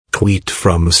tweet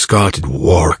from Scott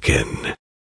Dworkin.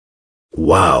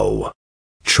 Wow.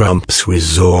 Trump's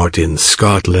resort in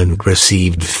Scotland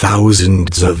received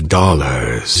thousands of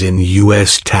dollars in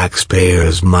U.S.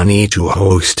 taxpayers' money to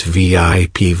host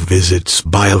VIP visits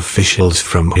by officials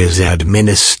from his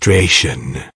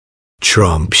administration.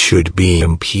 Trump should be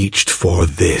impeached for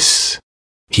this.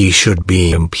 He should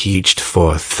be impeached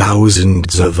for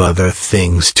thousands of other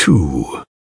things too.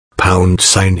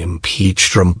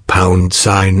 #impeach Trump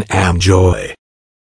 #amjoy